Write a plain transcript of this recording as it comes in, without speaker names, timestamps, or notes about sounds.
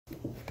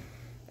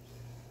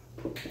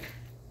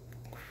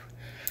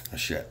Oh,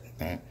 shit.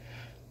 All right.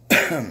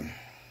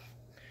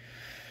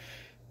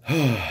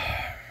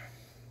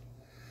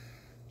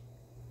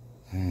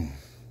 We're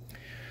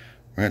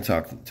going to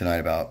talk tonight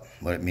about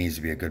what it means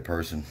to be a good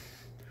person.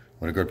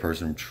 What a good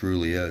person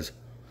truly is.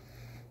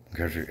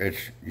 Because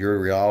it's your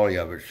reality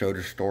of it so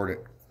distorted.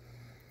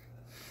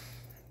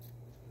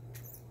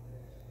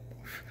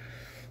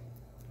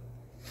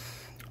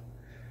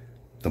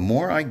 The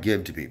more I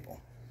give to people,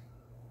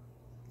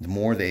 the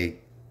more they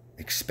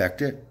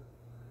expect it,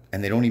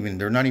 and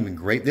they're not even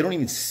great. They don't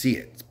even see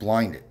it. It's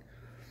blinded.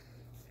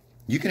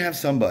 You can have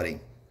somebody.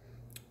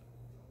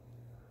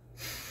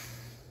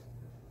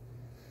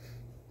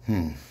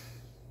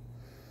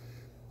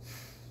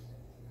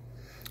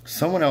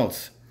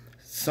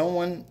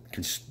 Someone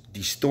can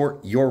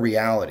distort your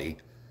reality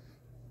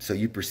so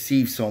you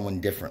perceive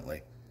someone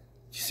differently.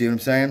 You see what I'm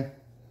saying?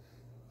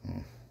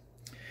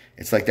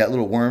 It's like that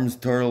little worm's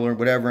turtle or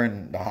whatever,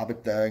 and the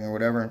Hobbit thing or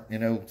whatever, you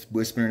know, it's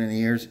whispering in the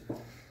ears.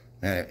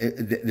 Man,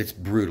 it's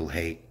brutal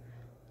hate.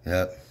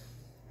 Yep.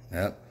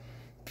 And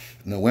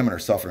the women are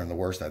suffering the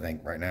worst, I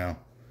think, right now.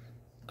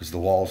 Because the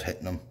wall's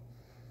hitting them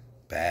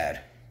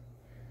bad.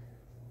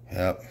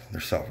 Yep,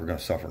 we're going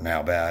to suffer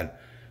now bad.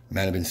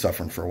 Men have been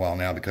suffering for a while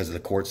now because of the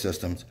court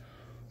systems.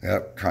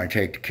 Yep, trying to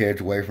take the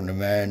kids away from the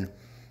men.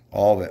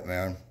 All of it,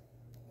 man.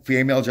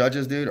 Female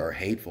judges, dude, are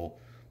hateful.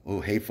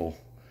 Oh, hateful.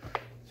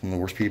 Some of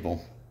the worst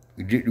people.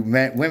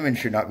 Women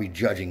should not be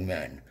judging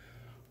men.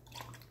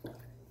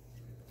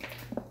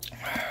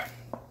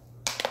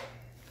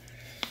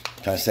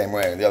 Kind of same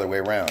way, the other way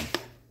around.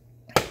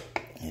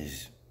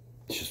 It's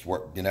just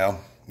work, you know?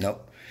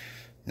 Nope.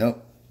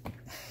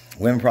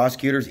 Women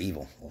prosecutors,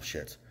 evil. Oh,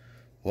 shits.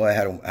 Well, I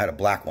had a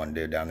black one,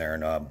 dude, down there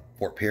in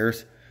Fort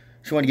Pierce.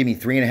 She wanted to give me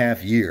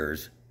 3.5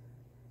 years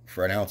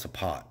for an ounce of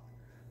pot.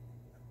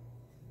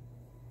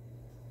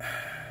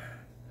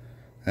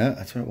 Yeah,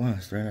 that's what it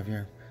was, 3.5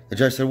 years. The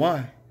judge said,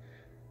 why?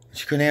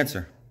 She couldn't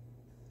answer.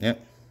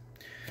 Yep.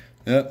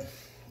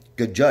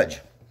 Good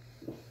judge.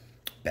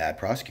 Bad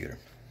prosecutor.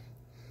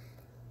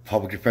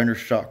 Public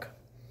defenders suck.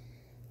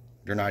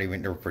 They're not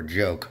even there for a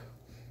joke.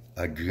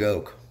 A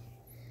joke.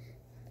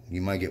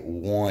 You might get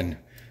 1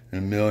 in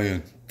a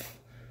million.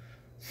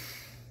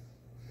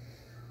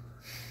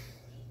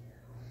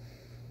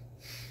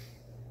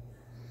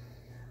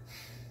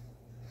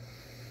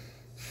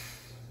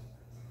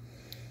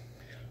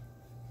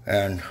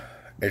 And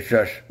it's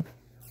just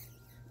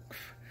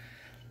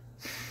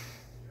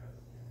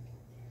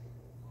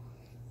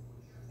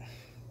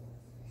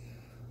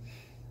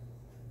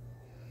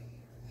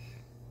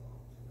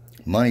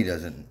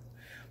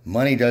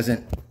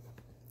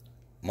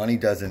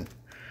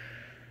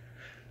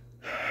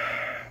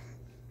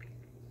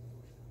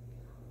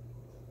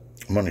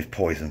money's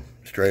poison,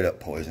 straight up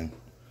poison.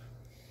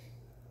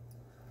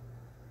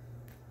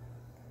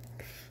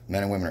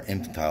 Men and women are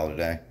infantile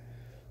today.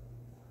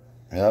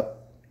 Yep.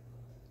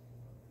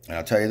 And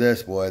I'll tell you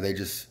this, boy, they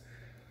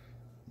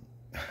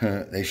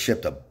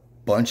shipped a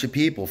bunch of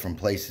people from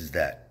places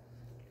that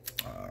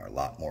are a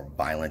lot more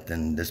violent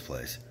than this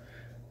place.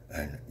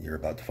 And you're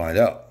about to find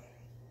out.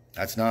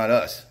 That's not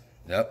us.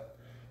 Yep.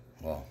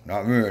 Well,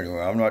 not me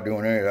anyway. I'm not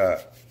doing any of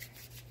that.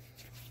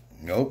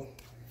 Nope.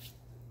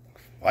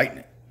 Fighting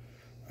it.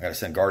 I gotta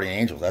send guardian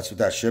angels. That's what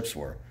that ships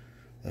were.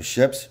 Those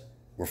ships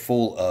were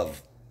full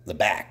of the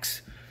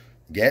backs.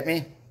 Get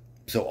me?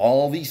 So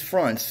all these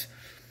fronts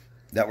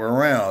that were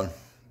around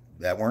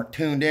that weren't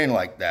tuned in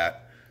like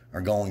that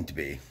are going to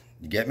be.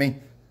 You get me?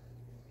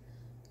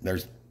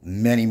 There's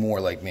many more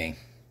like me.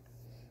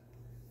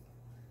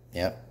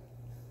 Yep.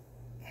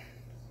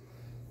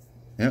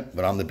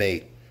 But I'm the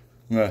bait.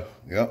 Yep.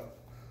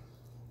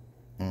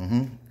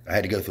 I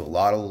had to go through a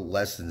lot of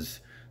lessons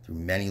through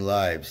many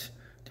lives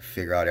to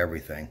figure out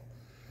everything.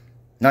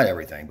 Not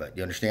everything, but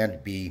you understand? To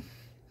be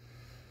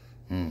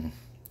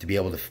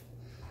able to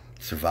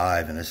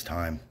survive in this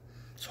time.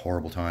 It's a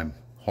horrible time.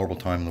 Horrible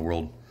time in the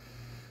world.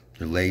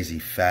 You're lazy,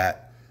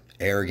 fat,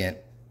 arrogant.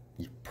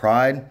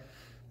 Pride?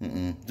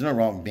 There's nothing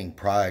wrong with being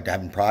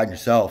having pride in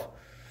yourself.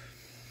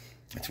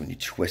 That's when you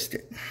twist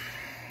it.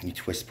 You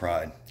twist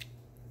pride.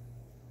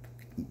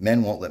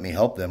 Men won't let me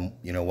help them.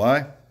 You know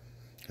why?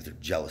 Because they're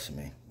jealous of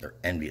me. They're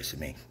envious of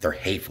me. They're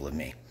hateful of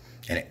me.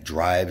 And it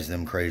drives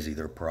them crazy.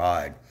 Their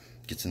pride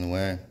gets in the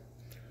way.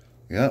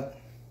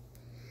 Yep.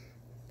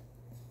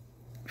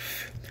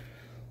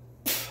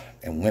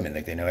 And women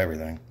think they know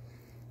everything.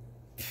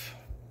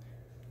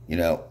 You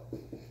know,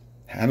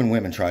 having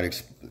women try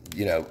to,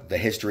 the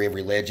history of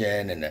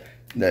religion and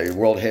the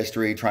world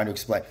history, trying to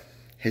explain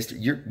history,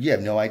 you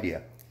have no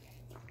idea.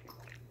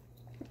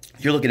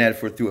 You're looking at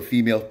it through a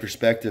female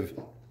perspective.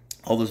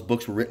 All those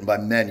books were written by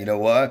men. You know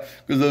why?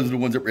 Because those are the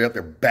ones that were out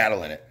there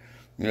battling it.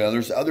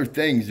 There's other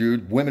things,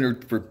 dude. Women are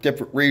for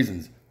different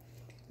reasons.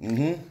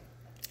 And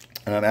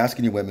I'm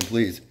asking you, women,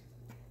 please,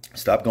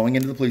 stop going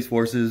into the police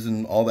forces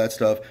and all that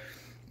stuff.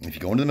 If you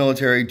go into the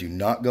military, do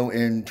not go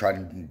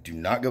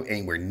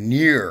anywhere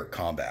near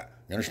combat.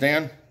 You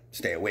understand?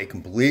 Stay away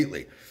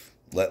completely.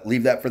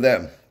 Leave that for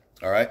them.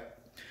 All right?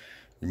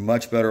 You're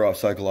much better off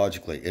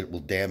psychologically. It will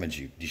damage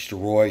you,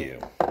 destroy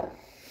you.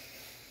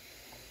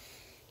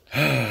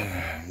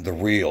 The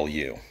real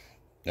you.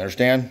 You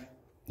understand?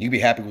 You be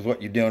happy with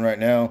what you're doing right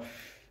now,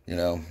 you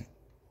know,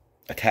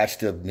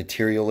 attached to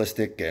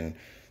materialistic and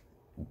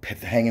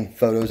hanging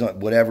photos on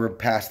whatever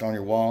passed on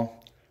your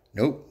wall.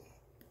 Nope.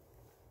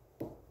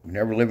 You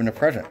never live in the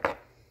present.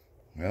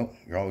 Nope.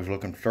 You're always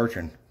looking,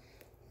 searching.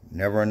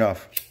 Never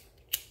enough.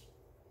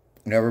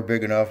 Never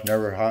big enough.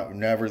 Never high,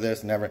 never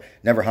this. Never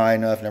high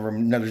enough.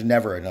 There's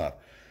never enough.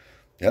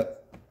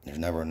 Yep. There's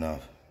never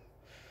enough.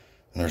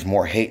 And there's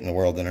more hate in the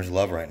world than there's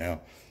love right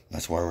now.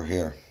 That's why we're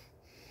here.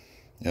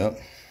 Yep.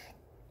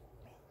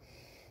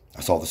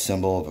 I saw the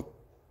symbol of a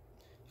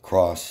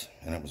cross,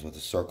 and it was with a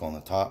circle on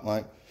the top,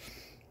 like.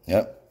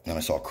 Yep. And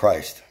I saw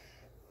Christ.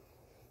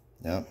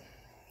 Yep.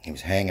 He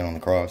was hanging on the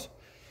cross,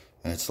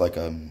 and it's like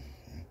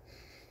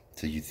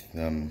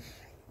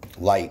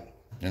light.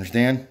 You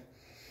understand?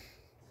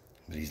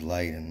 But he's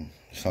light and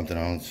something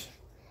else.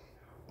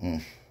 He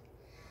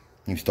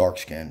was dark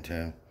skinned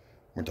too.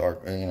 We're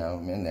dark, you know,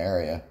 in the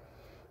area.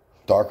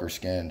 Darker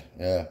skinned,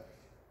 yeah.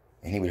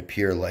 And he would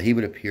appear like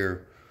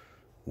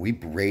we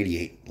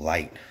radiate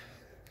light.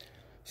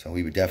 So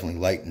we would definitely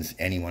lighten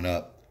anyone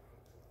up.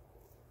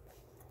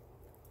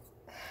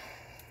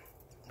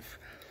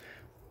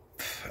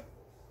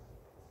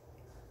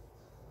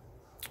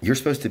 You're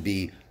supposed to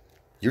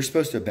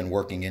have been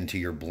working into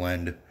your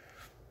blend.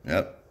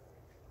 Yep.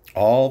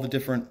 All the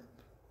different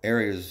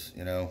areas,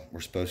 you know,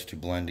 were supposed to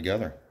blend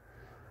together.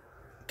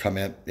 Come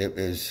in, it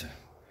is,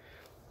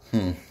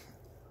 I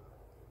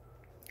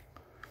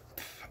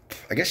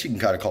guess you can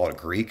kind of call it a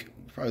Greek.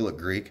 Probably look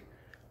Greek.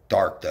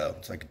 Dark, though.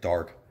 It's like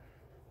dark.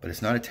 But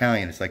it's not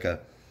Italian. It's like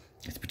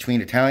it's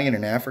between Italian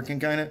and African,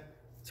 kind of.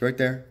 It's right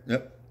there.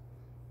 Yep.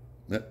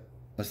 Yep.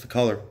 That's the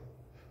color.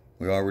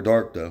 We're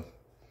dark, though.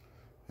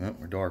 Yep,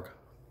 we're dark.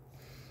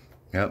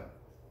 Yep.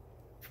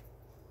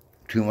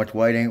 Too much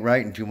white ain't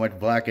right and too much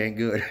black ain't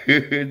good.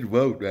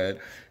 Vote, man.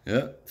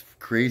 Yeah, it's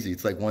crazy.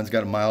 It's like one's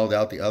got to mild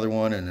out the other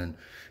one, and then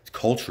it's a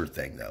culture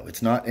thing, though.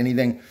 It's not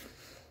anything,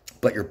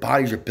 but your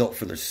bodies are built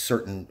for the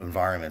certain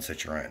environments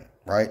that you're in,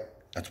 right?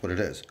 That's what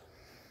it is.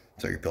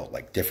 So you're built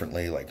like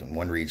differently, like in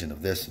one region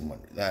of this and one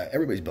that.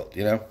 Everybody's built,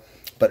 you know?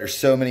 But there's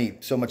so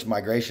much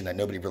migration that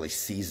nobody really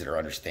sees it or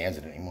understands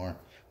it anymore.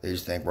 They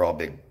just think we're all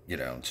big, you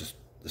know, it's just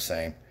the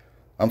same.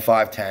 I'm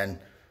 5'10".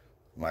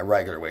 My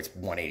regular weight's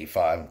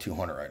 185. I'm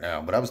 200 right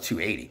now, but I was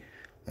 280.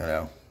 You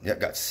know, yeah,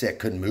 got sick,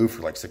 couldn't move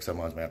for like 6-7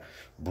 months, man.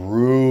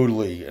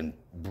 Brutally, you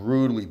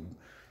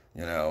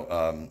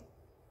know,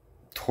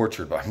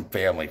 tortured by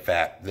family.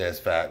 Fat, this,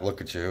 fat.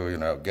 Look at you, you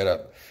know, get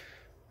up.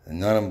 And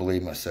none of them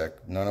believe my sick.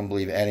 None of them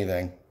believe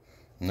anything.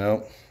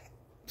 Nope.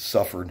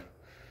 Suffered.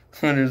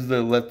 I just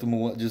let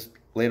them just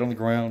lay it on the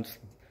ground.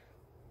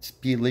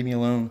 Just leave me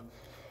alone.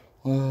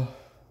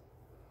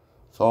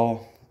 It's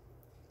all.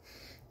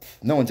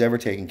 No one's ever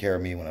taken care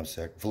of me when I'm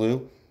sick.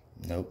 Flu?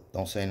 Nope.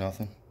 Don't say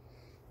nothing.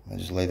 I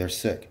just lay there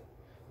sick.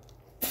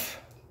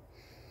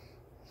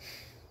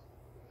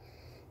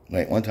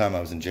 Wait, one time I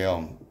was in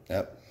jail.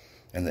 Yep.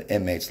 And the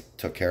inmates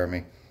took care of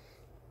me.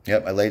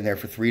 Yep. I laid in there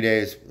for 3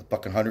 days.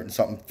 Fucking 100 and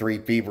something, 3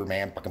 fever,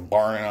 man. Fucking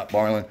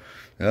barling.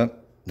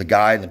 Yep. The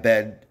guy in the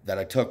bed that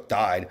I took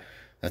died.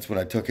 That's when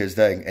I took his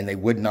thing. And they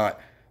would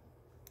not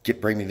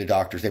bring me to the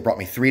doctors. They brought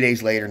me 3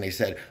 days later and they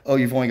said, oh,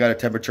 you've only got a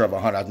temperature of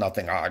 100.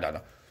 Nothing. I don't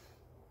know.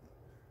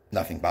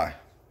 Nothing, bye.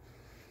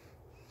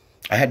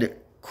 I had to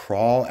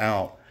crawl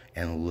out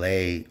and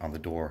lay on the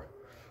door.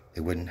 They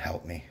wouldn't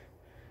help me.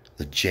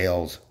 The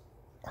jails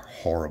are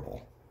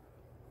horrible.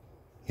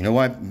 You know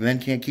why men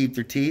can't keep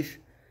their teeth?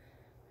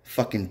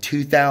 Fucking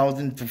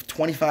 $2,000,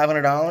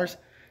 $2,500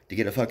 to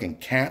get a fucking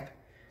cap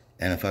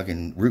and a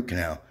fucking root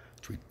canal.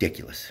 It's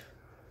ridiculous.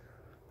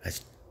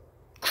 That's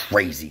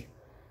crazy.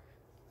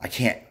 I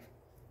can't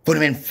put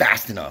them in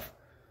fast enough.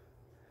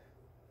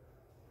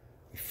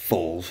 You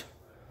fools.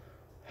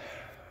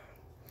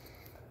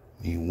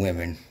 You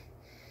women.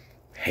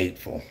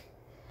 Hateful.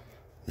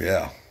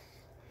 Yeah.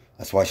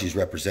 That's why she's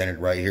represented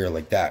right here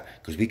like that.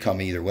 Because we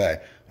come either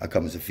way. I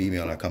come as a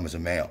female and I come as a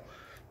male.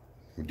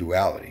 We're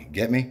duality.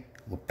 Get me?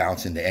 We'll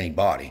bounce into any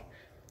body.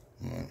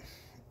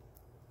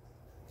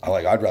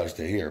 I'd rather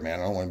stay here, man.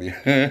 I don't want to be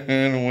I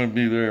don't want to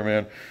be there,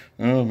 man.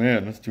 Oh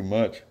man, that's too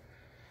much.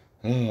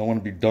 Oh, I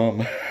want to be dumb.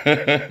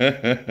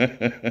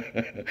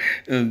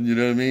 You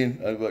know what I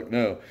mean? I'm like,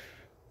 no.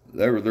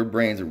 Their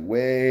brains are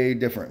way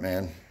different,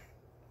 man.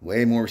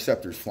 Way more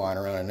receptors flying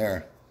around in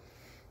there.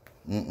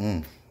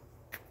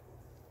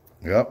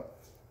 Yep.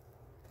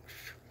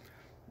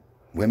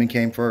 Women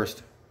came first.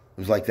 It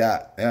was like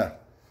that. Yeah.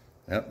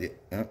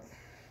 Yep.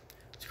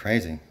 It's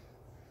crazy.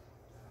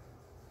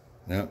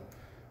 Yep.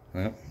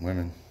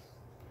 Women.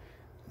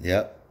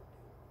 Yep.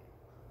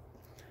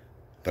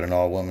 But an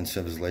all-woman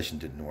civilization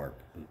didn't work.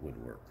 It would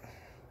work.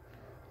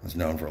 It was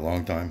known for a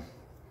long time.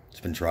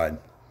 It's been tried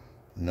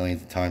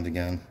millions of times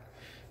again.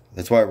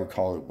 That's why I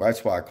call it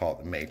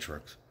the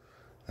Matrix.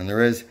 And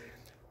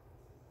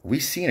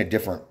we've seen a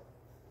different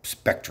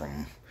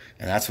spectrum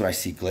And that's when I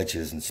see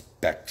glitches and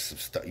specks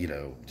of stuff,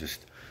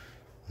 just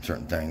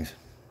certain things.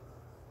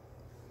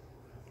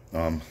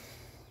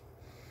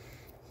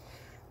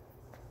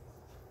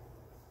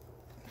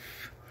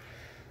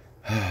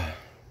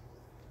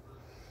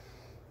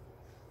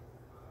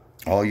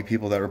 All you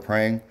people that are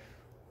praying,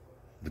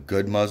 the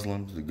good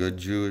Muslims, the good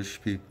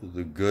Jewish people,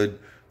 the good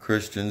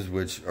Christians,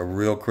 which are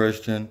real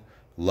Christian,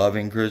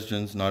 loving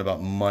Christians, not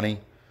about money,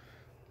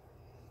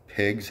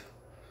 pigs,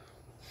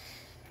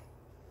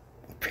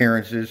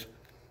 appearances.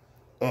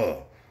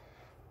 Oh,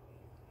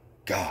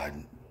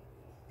 God.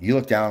 You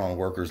look down on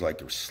workers like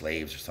they're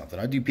slaves or something.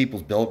 I do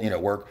people's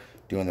work,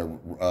 doing their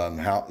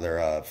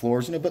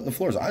floors, putting the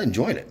floors. I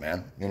enjoyed it,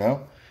 man.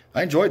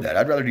 I enjoyed that.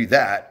 I'd rather do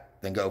that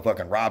than go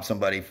fucking rob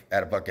somebody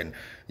at a fucking,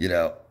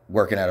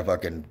 working at a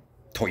fucking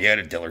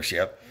Toyota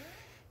dealership.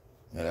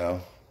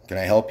 Can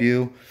I help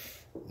you?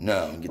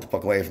 No, get the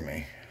fuck away from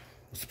me.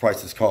 What's the price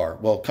of this car?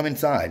 Well, come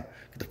inside.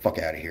 Get the fuck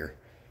out of here,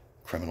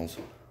 criminals.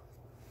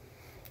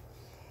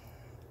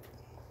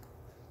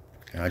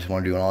 And I just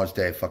want to do an honest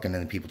day, fucking,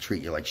 and then people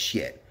treat you like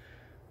shit.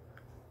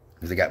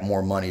 Because they got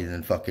more money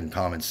than fucking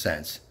common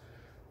sense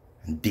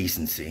and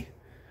decency.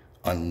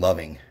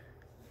 Unloving.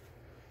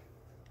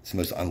 It's the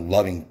most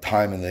unloving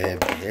time in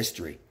the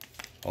history.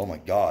 Oh my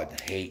God,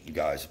 I hate you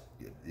guys.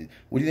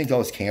 What do you think all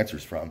this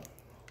cancer's from?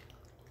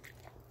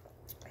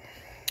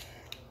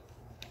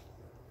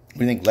 Where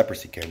do you think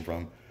leprosy came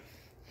from?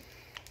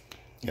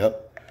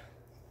 Yep.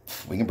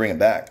 We can bring it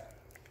back.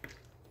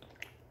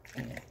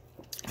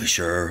 We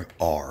sure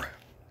are.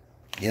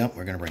 Yep,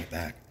 we're going to bring it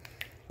back.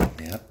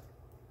 Yep.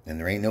 And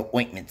there ain't no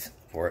ointments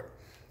for it.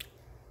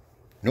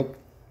 Nope.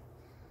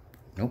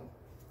 Nope.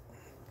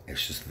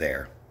 It's just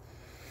there.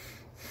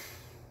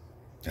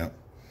 Yep.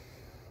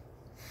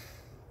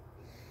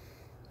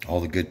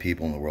 All the good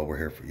people in the world were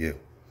here for you.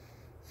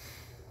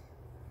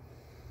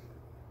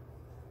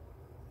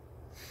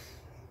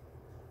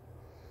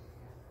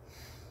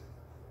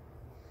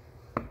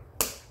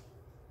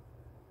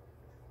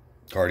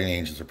 Guardian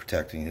angels are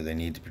protecting who they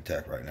need to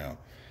protect right now.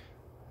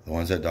 The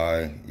ones that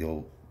die,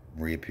 you'll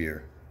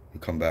reappear.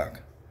 You'll come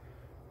back.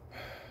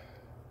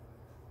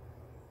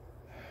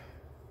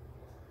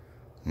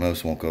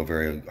 Most won't go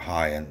very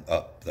high and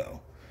up,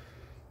 though.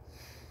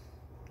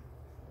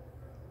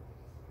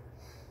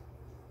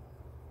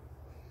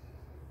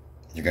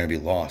 You're going to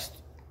be lost.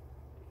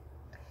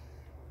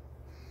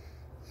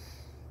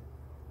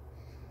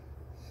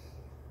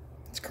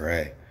 It's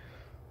gray.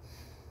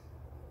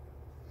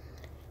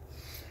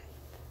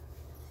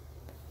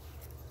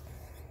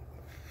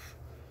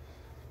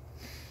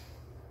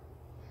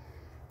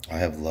 I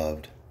have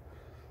loved.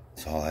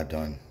 That's all I've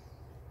done.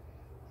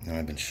 And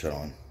I've been shit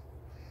on.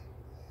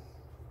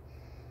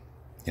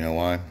 You know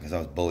why? Because I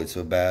was bullied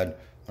so bad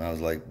when I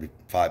was like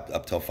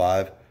up till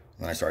 5.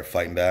 Then I started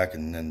fighting back.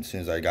 And then as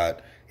soon as I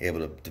got able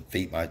to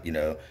defeat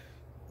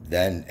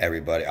then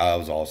everybody, I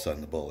was all of a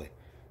sudden the bully.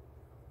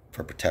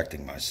 For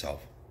protecting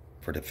myself.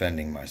 For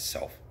defending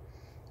myself.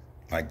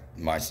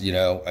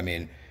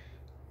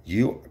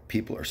 You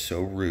people are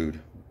so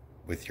rude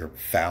with your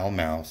foul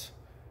mouths.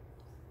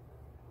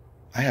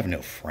 I have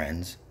no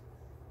friends.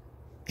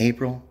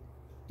 April,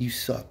 you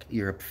suck.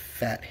 You're a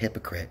fat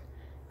hypocrite.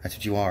 That's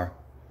what you are.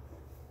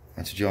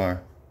 That's what you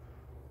are.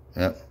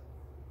 Yep.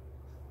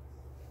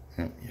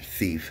 You're a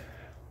thief.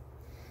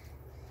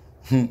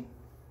 You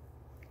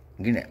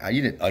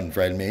didn't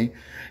unfriend me.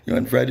 You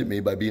unfriended me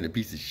by being a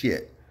piece of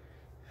shit.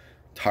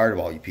 Tired of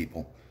all you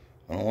people.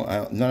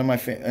 None of my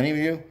family. Any of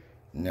you?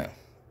 No.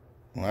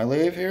 When I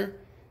leave here,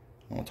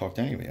 I won't talk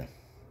to any of you.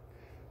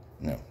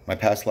 No, my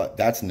past life,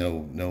 that's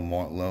no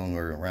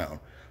longer around.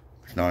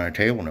 It's not on a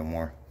table no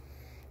more.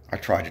 I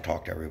tried to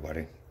talk to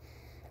everybody.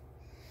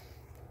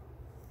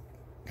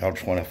 Y'all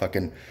just want to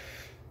fucking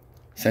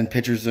send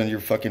pictures on your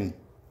fucking,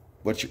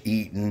 what you're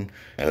eating,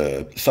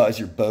 size of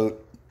your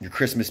boat, your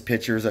Christmas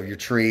pictures of your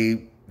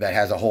tree that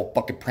has a whole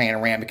fucking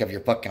panoramic of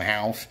your fucking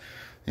house.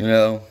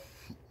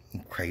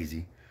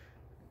 Crazy.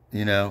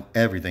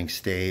 Everything's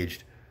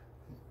staged.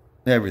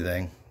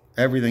 Everything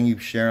you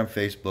share on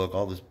Facebook,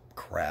 all this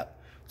crap.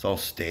 It's all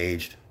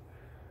staged.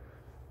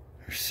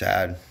 You're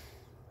sad.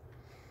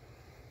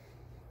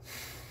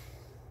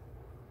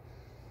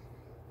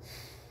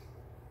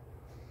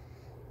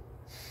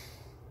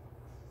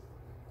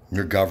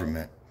 Your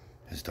government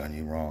has done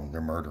you wrong. They're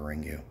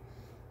murdering you.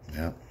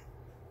 Yep.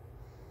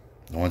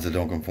 The ones that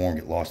don't conform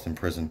get lost in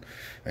prison.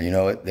 And you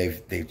know what?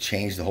 They've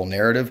changed the whole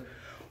narrative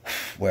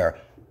where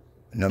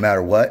no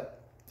matter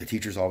what, the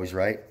teacher's always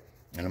right.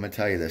 And I'm going to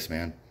tell you this,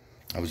 man.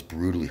 I was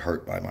brutally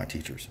hurt by my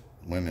teachers.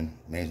 Women,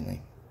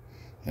 amazingly.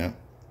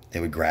 They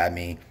would grab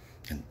me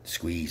and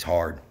squeeze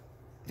hard.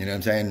 You know what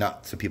I'm saying?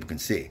 Not so people can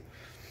see.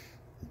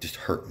 It just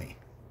hurt me.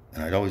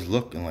 And I'd always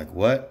look and like,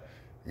 what?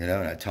 And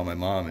I'd tell my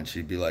mom and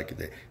she'd be like,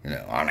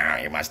 oh no,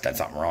 you must have done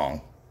something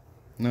wrong.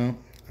 No,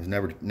 I was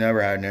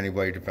never had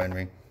anybody defend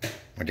me.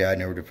 My dad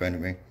never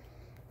defended me.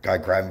 Guy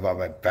grabbed me by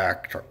my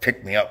back,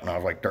 picked me up when I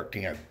was like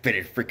 13. I bit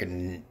his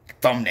freaking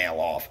thumbnail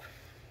off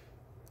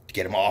to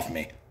get him off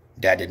me.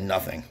 Dad did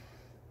nothing.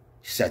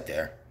 He sat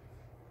there.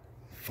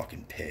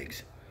 Fucking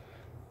pigs.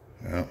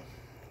 Yeah.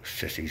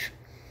 Sissies.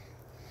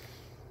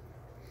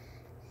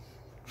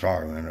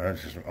 Sorry, man.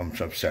 I'm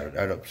so upset.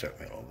 That upset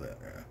me a little bit.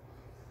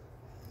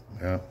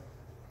 Yeah. Yeah.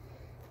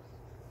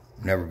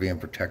 Never being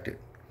protected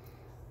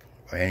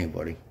by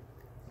anybody.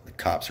 The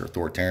cops are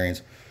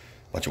authoritarians.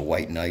 A bunch of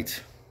white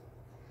knights.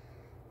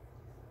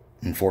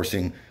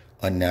 Enforcing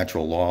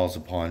unnatural laws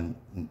upon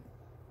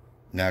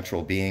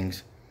natural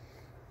beings.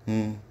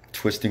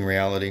 Twisting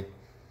reality.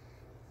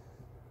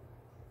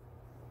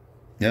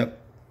 Yep.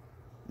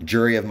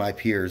 Jury of my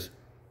peers.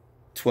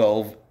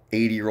 12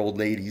 80-year-old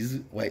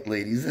ladies, white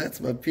ladies. That's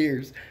my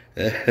peers.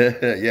 Yeah,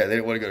 they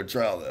didn't want to go to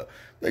trial, though.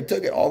 They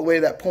took it all the way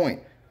to that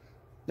point.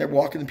 They're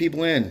walking the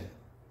people in.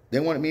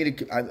 They wanted me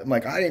to... I'm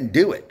like, I didn't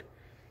do it.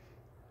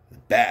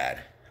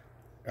 Bad.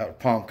 Out of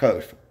Palm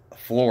Coast,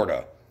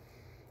 Florida.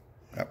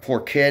 That poor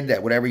kid,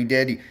 that whatever he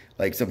did,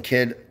 like some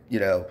kid,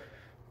 you know,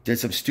 did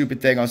some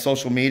stupid thing on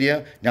social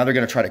media. Now they're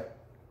going to try to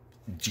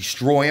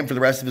destroy him for the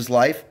rest of his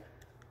life.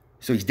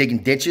 So he's digging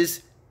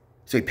ditches.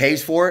 So he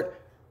pays for it.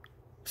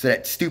 So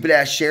that stupid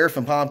ass sheriff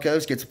from Palm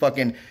Coast gets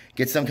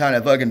some kind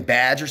of fucking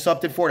badge or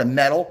something for it, a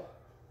medal.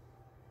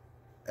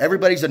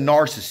 Everybody's a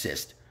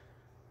narcissist.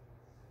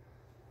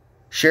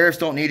 Sheriffs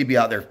don't need to be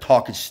out there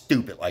talking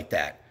stupid like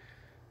that.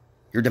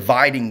 You're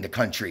dividing the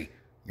country.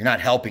 You're not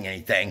helping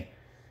anything.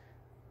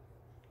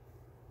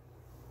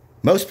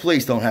 Most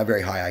police don't have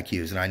very high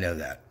IQs, and I know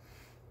that.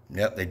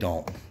 Yep, they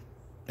don't.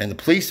 And the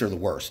police are the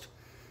worst.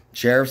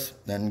 Sheriffs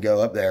then go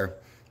up there,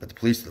 but the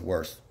police are the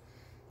worst.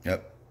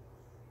 Yep.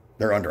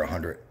 They're under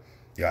 100.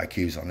 The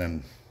IQs on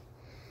them.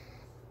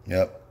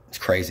 Yep. It's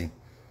crazy.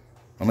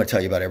 I'm going to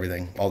tell you about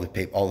everything. All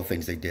the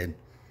things they did.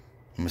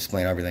 I'm going to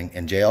explain everything.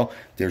 In jail,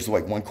 there's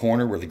like one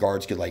corner where the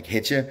guards could like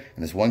hit you. And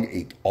this one,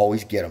 he'd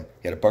always get him.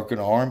 He had a broken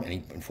arm and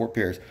in Fort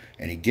Pierce.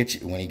 And he'd get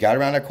you. When he got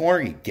around that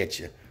corner, he'd get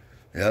you.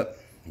 Yep.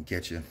 He'd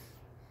get you.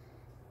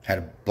 Had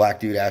a black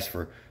dude ask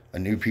for a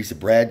new piece of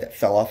bread that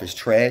fell off his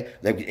tray.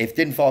 If it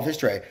didn't fall off his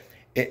tray,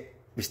 it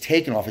was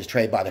taken off his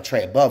tray by the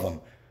tray above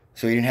him.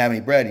 So he didn't have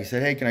any bread. He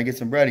said, hey, can I get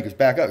some bread? He goes,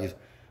 back up. He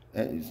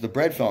goes, the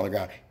bread fell on the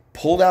ground.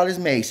 Pulled out his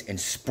mace and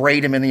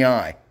sprayed him in the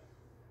eye.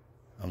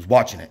 I was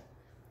watching it.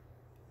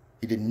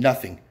 He did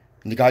nothing.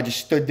 And the guy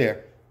just stood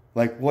there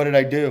like, what did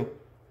I do?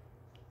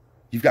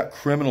 You've got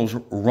criminals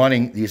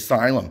running the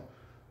asylum.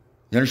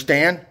 You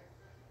understand?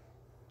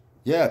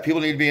 Yeah,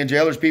 people need to be in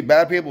jail. There's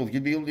bad people.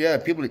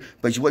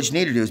 But what you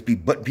need to do is be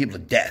putting people to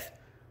death.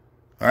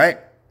 All right?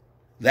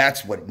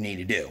 That's what you need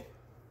to do.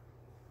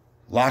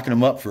 Locking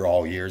them up for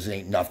all years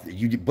ain't nothing.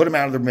 You put them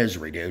out of their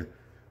misery, dude.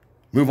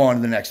 Move on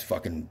to the next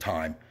fucking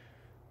time.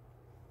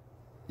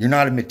 You're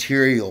not a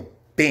material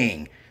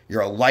being.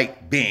 You're a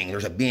light being.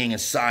 There's a being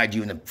inside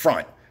you in the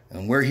front.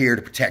 And we're here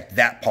to protect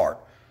that part.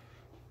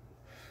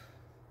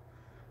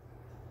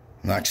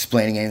 I'm not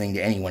explaining anything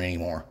to anyone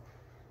anymore.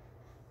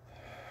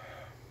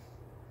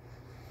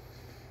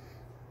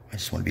 I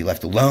just want to be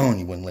left alone.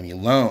 You wouldn't let me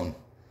alone.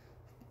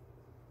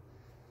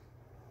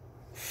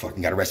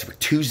 Fucking got arrested for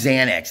 2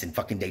 Xanax in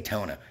fucking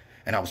Daytona.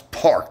 And I was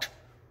parked.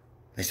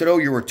 They said, oh,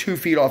 you were 2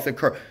 feet off the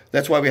curb.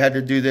 That's why we had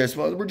to do this.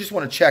 Well, we just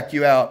want to check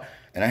you out.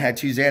 And I had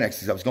 2 Xanax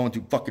because I was going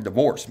through fucking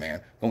divorce,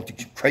 man. Going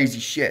through crazy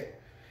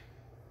shit.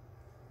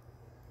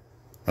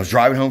 I was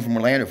driving home from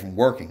Orlando from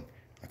working.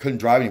 I couldn't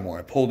drive anymore.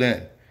 I pulled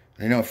in.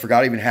 And, I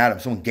forgot I even had them.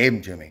 Someone gave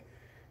them to me.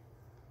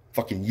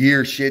 Fucking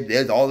year shit.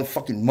 There's all the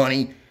fucking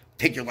money.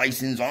 Take your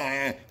license.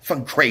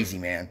 Fucking crazy,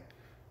 man.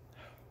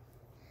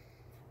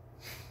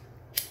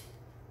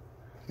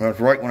 That's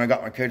right when I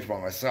got my kids by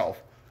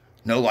myself.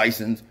 No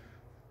license.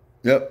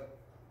 Yep.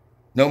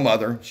 No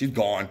mother. She's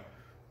gone.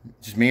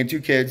 Just me and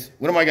 2 kids.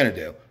 What am I going to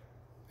do?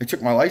 They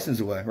took my license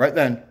away right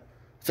then.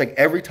 It's like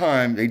every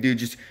time they do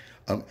just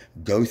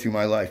go through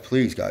my life.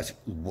 Please, guys,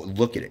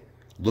 look at it.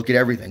 Look at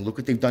everything. Look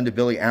what they've done to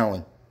Billy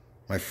Allen,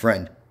 my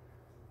friend.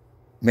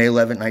 May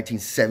 11,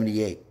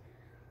 1978.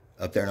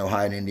 Up there in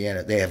Ohio and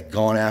Indiana. They have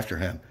gone after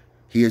him.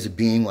 He is a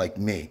being like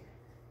me.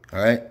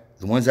 All right?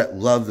 The ones that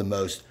love the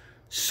most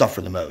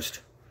suffer the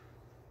most.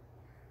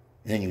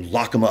 And then you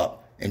lock them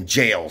up in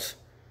jails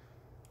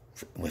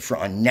for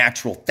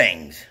unnatural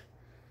things.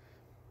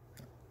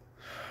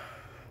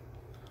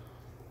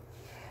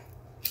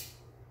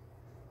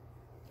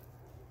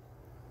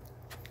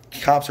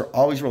 Cops are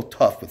always real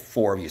tough with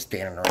 4 of you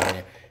standing around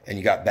you, and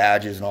you got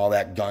badges and all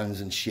that,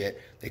 guns and shit.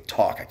 They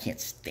talk. I can't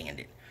stand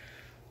it.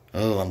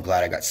 Oh, I'm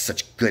glad I got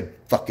such good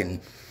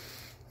fucking,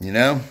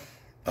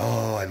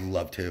 Oh, I'd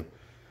love to.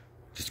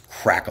 Just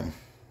crack them.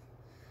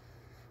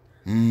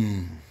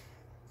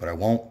 But I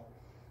won't.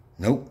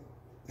 Nope.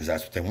 Because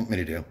that's what they want me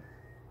to do.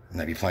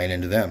 And I'd be playing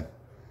into them.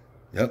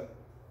 Yep.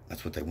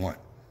 That's what they want.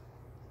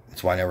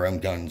 That's why I never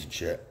owned guns and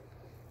shit.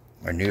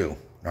 I knew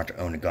not to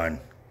own a gun.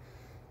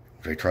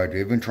 They've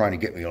been trying to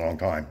get me a long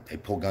time. They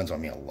pull guns on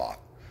me a lot.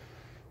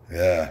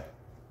 Yeah.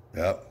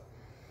 Yep.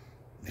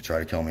 They try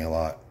to kill me a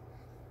lot.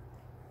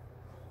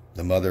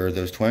 The mother of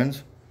those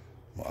twins,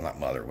 well, not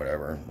mother,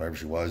 whatever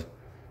she was,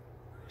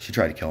 she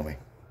tried to kill me.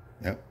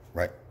 Yep,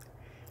 right.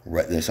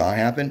 This eye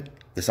happened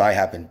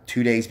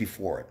 2 days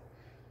before it.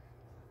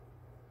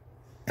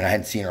 And I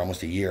hadn't seen her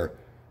almost a year.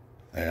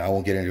 And I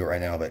won't get into it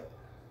right now, but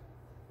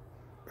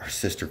her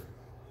sister,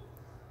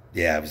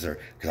 yeah, it was her,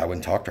 because I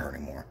wouldn't talk to her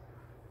anymore.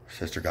 Her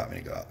sister got me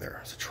to go out there.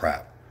 It's a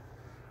trap.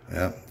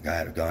 Yeah, the guy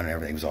had a gun and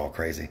everything. It was all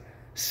crazy.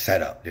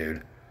 Set up,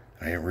 dude.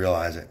 I didn't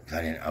realize it.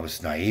 I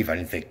was naive. I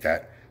didn't think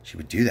that she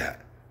would do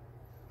that.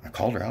 I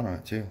called her out on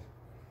it, too.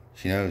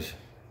 She knows.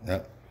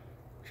 Yep.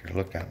 She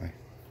looked at me.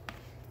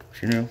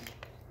 She knew.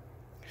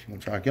 She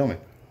was trying to kill me.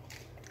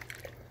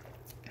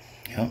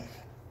 Yep.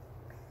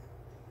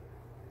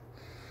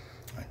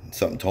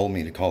 Something told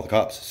me to call the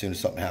cops as soon as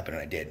something happened,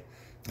 and I did.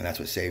 And that's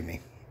what saved me.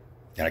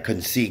 And I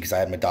couldn't see because I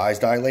had my eyes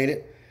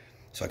dilated,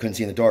 so I couldn't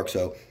see in the dark.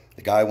 So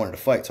the guy wanted to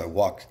fight, so I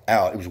walked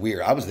out. It was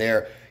weird. I was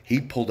there.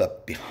 He pulled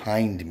up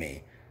behind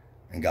me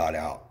and got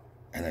out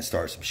and then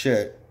started some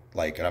shit.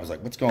 Like, and I was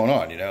like, what's going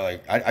on? You know,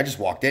 like, I just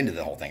walked into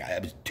the whole thing. I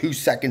was 2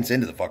 seconds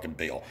into the fucking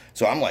deal.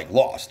 So I'm like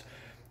lost.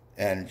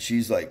 And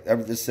she's like,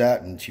 this,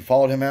 that, and she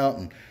followed him out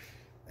and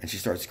she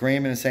started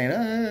screaming and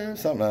saying,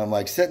 something. And I'm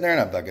like sitting there and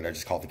I'm like, I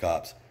just called the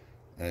cops.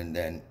 And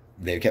then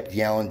they kept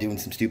yelling, doing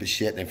some stupid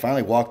shit. And they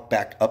finally walked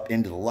back up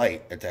into the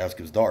light at the house because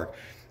it was dark.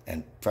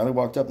 And finally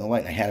walked up in the light,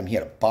 and I had him. He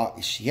had a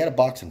box. She had a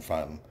box in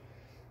front of him,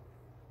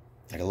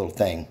 like a little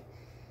thing.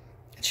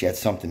 And she had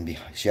something.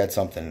 She had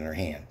something in her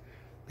hand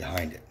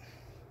behind it.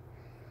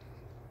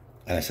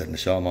 And I said,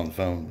 Michelle, I'm on the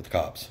phone with the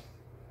cops.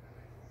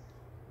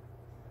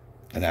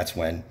 And that's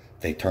when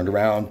they turned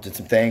around, did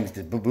some things,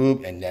 did boop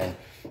boop, and then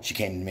she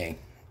came to me.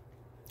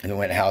 And then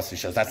went in the house and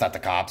she goes, that's not the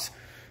cops.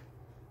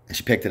 And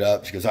she picked it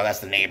up. She goes, oh, that's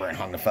the neighbor, and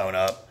hung the phone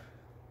up.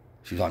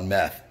 She was on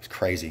meth. It was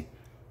crazy.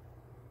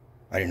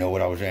 I didn't know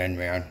what I was in,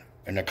 man.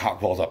 And the cop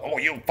calls up, oh,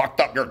 you fucked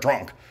up, you're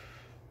drunk.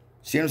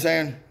 See what I'm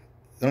saying?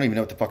 They don't even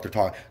know what the fuck they're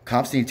talking.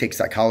 Cops need to take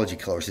psychology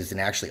courses and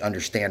actually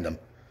understand them.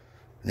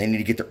 And they need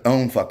to get their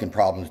own fucking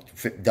problems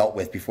dealt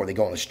with before they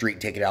go on the street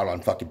and take it out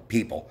on fucking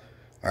people.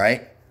 All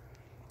right?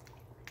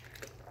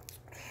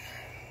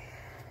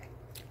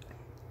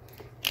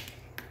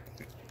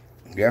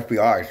 The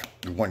FBI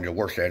is one of the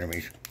worst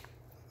enemies.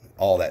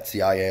 All that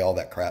CIA, all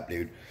that crap,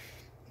 dude.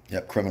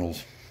 Yep,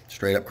 criminals.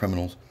 Straight up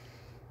criminals.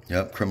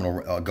 Yep,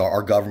 criminal.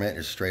 Our government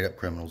is straight up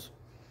criminals.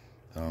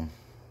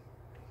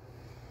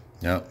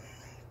 Yep,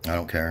 I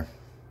don't care.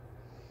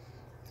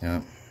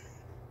 Yep.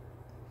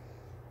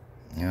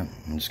 Yep,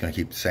 I'm just going to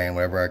keep saying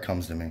whatever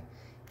comes to me.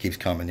 Keeps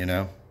coming, you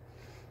know?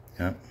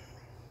 Yep.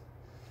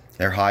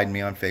 They're hiding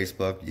me on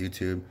Facebook,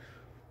 YouTube.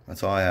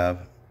 That's all I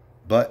have.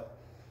 But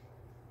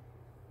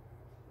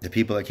the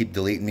people that keep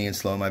deleting me and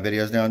slowing my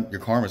videos down,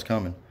 your karma's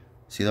coming.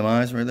 See them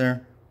eyes right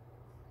there?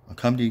 I'll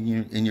come to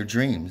you in your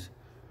dreams.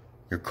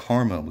 Your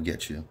karma will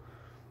get you.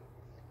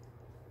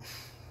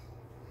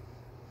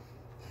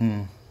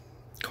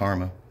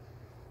 Karma.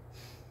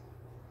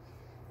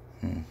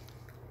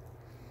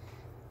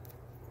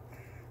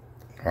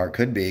 Or it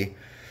could be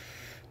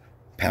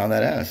pound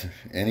that ass.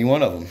 Any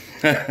one of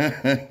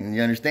them.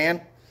 You understand?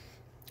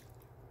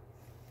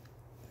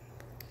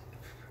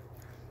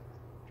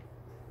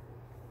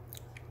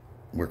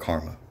 We're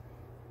karma.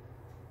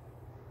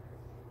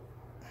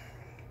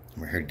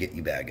 We're here to get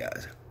you bad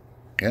guys.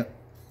 Yep.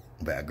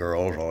 Bad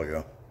girls, all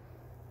you.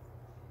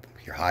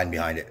 You're hiding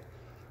behind it.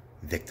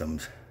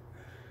 Victims.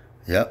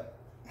 Yep.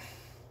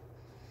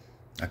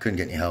 I couldn't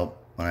get any help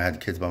when I had the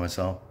kids by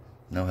myself.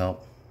 No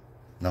help.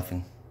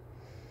 Nothing.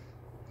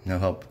 No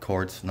help.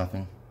 Courts.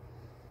 Nothing.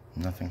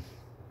 Nothing.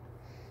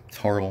 It's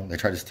horrible. They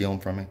tried to steal them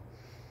from me.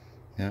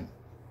 Yep.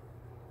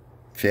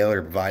 Failure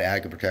to provide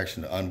adequate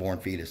protection to unborn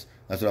fetus.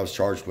 That's what I was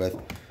charged with.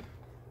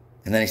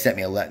 And then he sent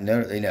me a letter.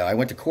 No, you know, I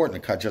went to court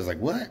and the judge was like,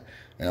 what?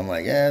 And I'm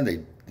like, yeah,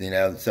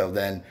 so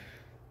then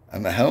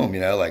I'm at home,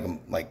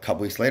 like a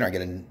couple weeks later, I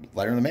get a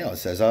letter in the mail. It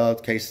says, oh,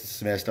 the case is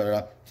dismissed.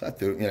 So I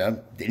threw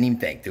it, didn't even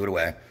think, threw it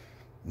away.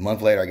 A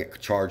month later, I get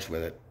charged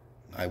with it.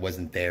 I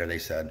wasn't there, they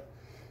said.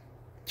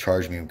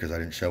 Charged me because I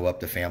didn't show up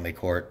to family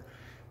court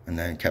and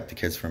then kept the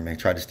kids from me.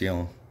 Tried to steal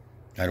them.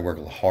 I had to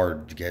work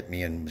hard to get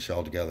me and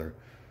Michelle together.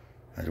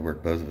 I had to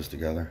work both of us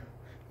together.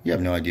 You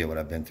have no idea what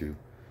I've been through,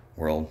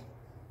 world.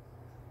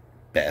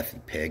 Beth,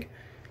 you pig.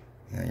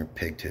 Yeah, you're a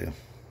pig too.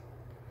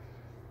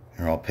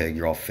 You're all pig.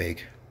 You're all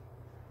fake.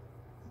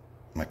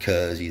 My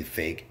cuz, he's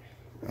fake.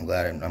 I'm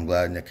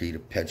glad Nikita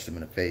punched him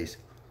in the face.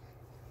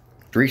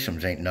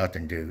 Threesomes ain't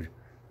nothing, dude.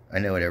 I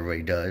know what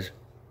everybody does.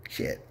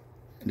 Shit.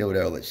 I know what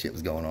all that shit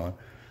was going on.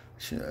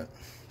 Shit.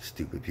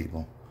 Stupid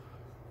people.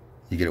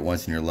 You get it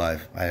once in your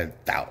life. I'm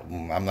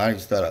not even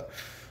stood up.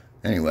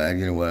 Anyway, I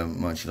get it as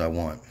much as I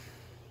want.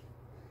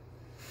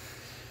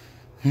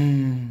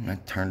 I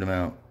turned him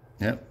out.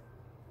 Yep.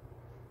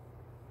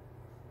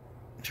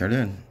 Sure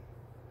did.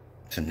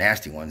 Some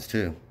nasty ones,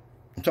 too.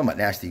 I'm talking about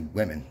nasty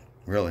women,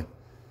 really.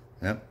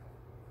 Yep.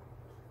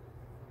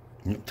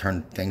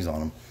 Turned things on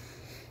them.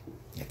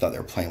 I thought they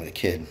were playing with a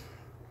kid.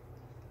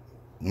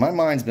 My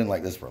mind's been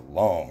like this for a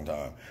long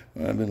time.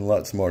 I've been a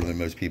lot smarter than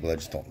most people.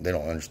 They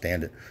don't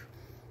understand it.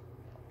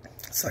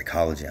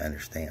 Psychology, I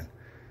understand.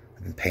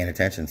 I've been paying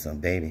attention since I'm a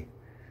baby.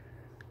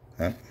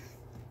 Huh?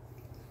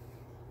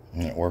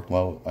 And it worked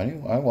well. I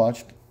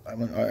watched.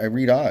 I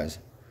read eyes.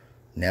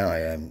 Now I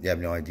am. You have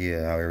no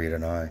idea how I read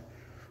an eye.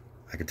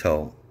 I can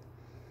tell.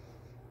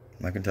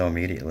 I can tell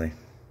immediately.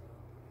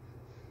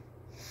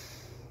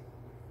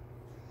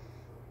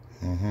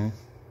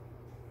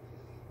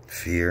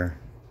 Fear.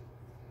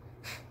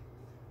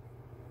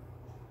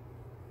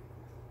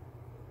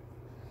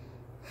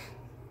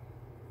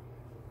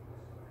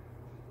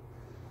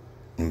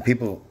 When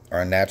people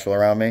are unnatural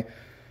around me,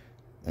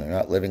 they're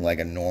not living like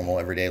a normal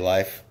everyday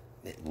life.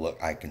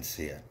 Look, I can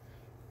see it.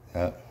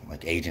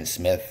 Like Agent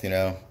Smith, you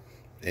know,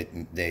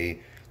 they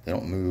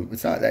don't move.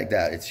 It's not like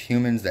that. It's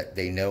humans that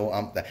they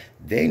know.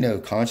 They know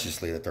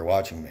consciously that they're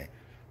watching me.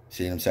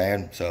 See what I'm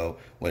saying? So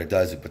what it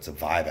does, it puts a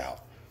vibe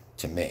out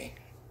to me.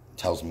 It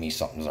tells me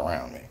something's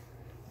around me.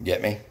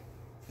 Get me?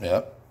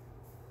 Yep.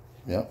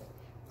 Yep.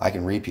 I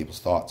can read people's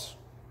thoughts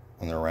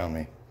when they're around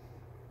me.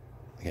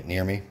 They get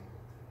near me.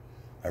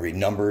 I read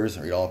numbers.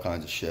 I read all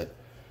kinds of shit.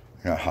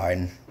 You're not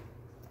hiding.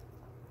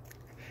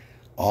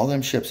 All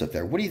them ships up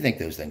there. What do you think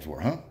those things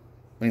were, huh?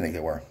 What do you think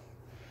they were?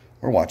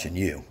 We're watching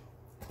you.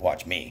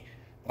 Watch me.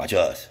 Watch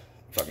us.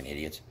 Fucking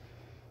idiots.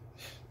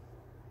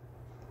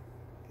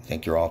 You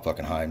think you're all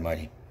fucking high and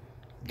mighty?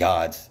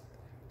 God's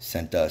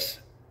sent us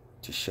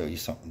to show you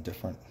something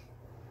different.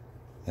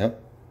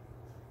 Yep.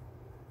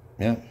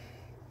 Yep.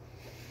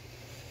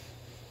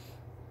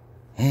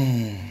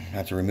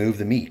 Have to remove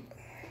the meat.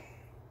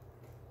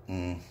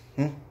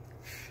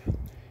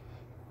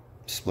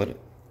 Split it.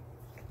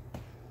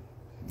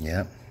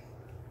 Yeah.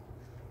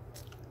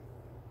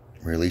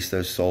 Release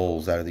those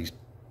souls out of these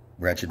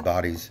wretched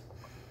bodies.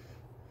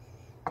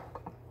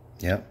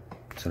 Yep.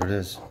 That's what it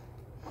is.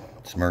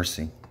 It's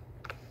mercy.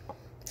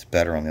 It's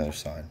better on the other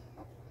side.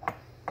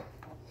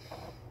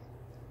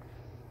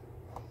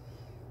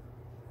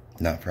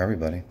 Not for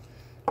everybody.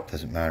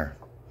 Doesn't matter.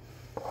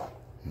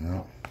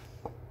 No.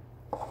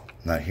 I'm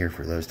not here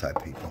for those type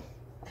of people.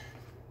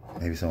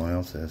 Maybe someone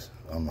else is.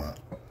 I'm not.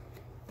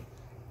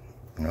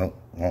 Nope.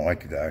 I don't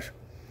like you guys.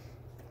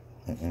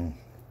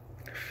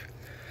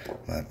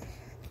 But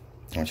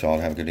I want y'all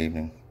to have a good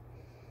evening.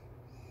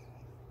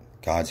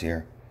 God's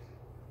here.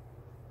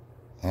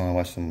 Oh, I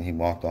watched him. He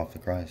walked off the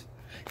Christ.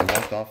 He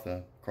walked off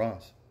the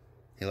cross.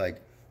 He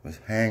like was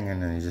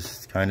hanging and he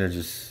just kind of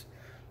just,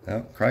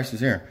 yeah, Christ is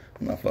here.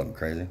 I'm not fucking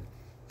crazy.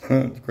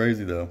 It's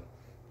crazy though.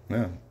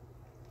 Yeah.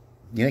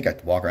 You think I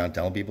walk around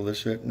telling people this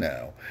shit?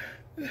 No.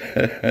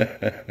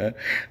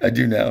 I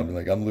do now. I'm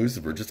like, I'm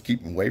Lucifer. Just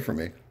keep him away from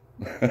me.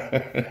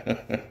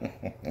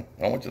 I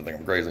don't want you to think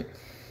I'm crazy. I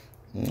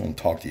don't want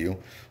to talk to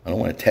you. I don't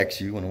want to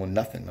text you. I don't want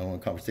nothing. I don't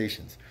want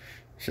conversations.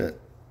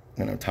 Shit. I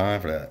don't have time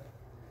for that.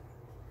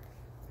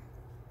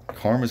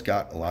 Karma's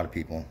got a lot of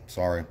people.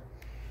 Sorry.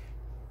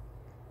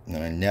 And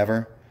I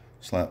never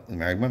slept with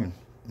married women.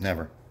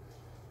 Never.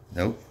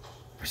 Nope.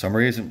 For some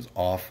reason, it was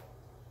off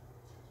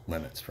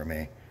limits for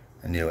me.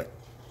 I knew it.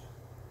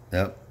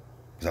 Nope.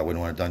 Because I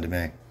wouldn't want it done to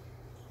me.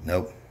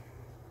 Nope.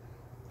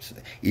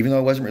 Even though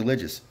I wasn't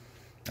religious,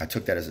 I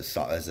took that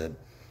as a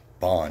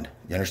bond.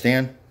 You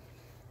understand?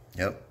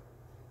 Yep.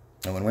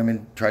 And when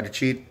women tried to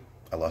cheat,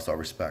 I lost all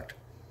respect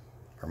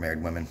for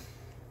married women.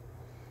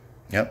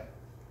 Yep.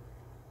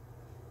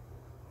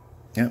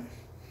 Yep.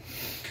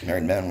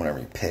 Married men, whatever,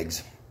 you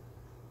pigs.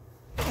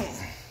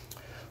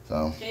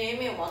 So. Can you give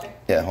me a water?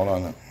 Yeah, hold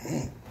on.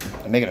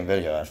 I'm making a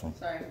video, Ashley.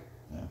 Sorry.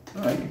 Yeah.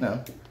 All right,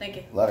 no. Thank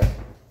you. Love it.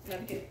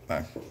 Love you.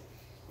 Bye.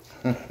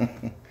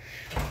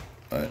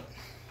 But,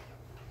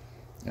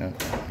 yeah,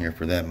 I'm here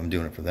for them. I'm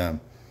doing it for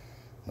them.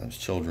 Those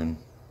children,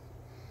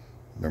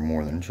 they're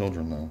more than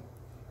children, though.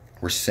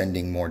 We're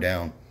sending more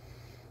down.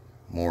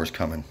 More is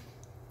coming.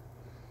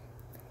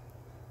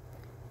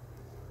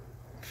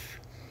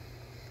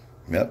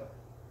 Yep.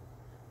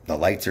 The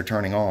lights are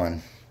turning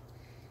on.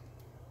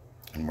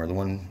 And we're the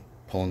one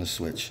pulling the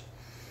switch.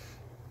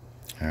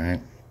 All right.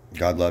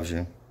 God loves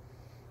you.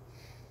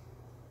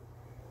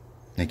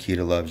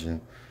 Nikita loves you. You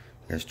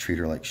guys treat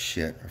her like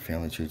shit. Her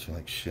family treats her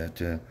like shit,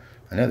 too.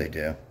 I know they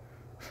do.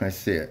 I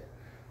see it.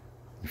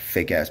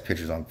 Fake-ass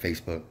pictures on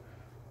Facebook.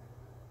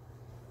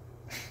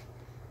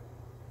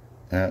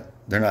 They're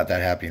not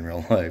that happy in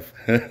real life.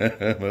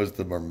 Most of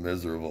them are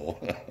miserable.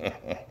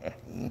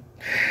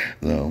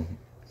 So,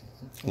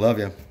 love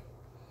you.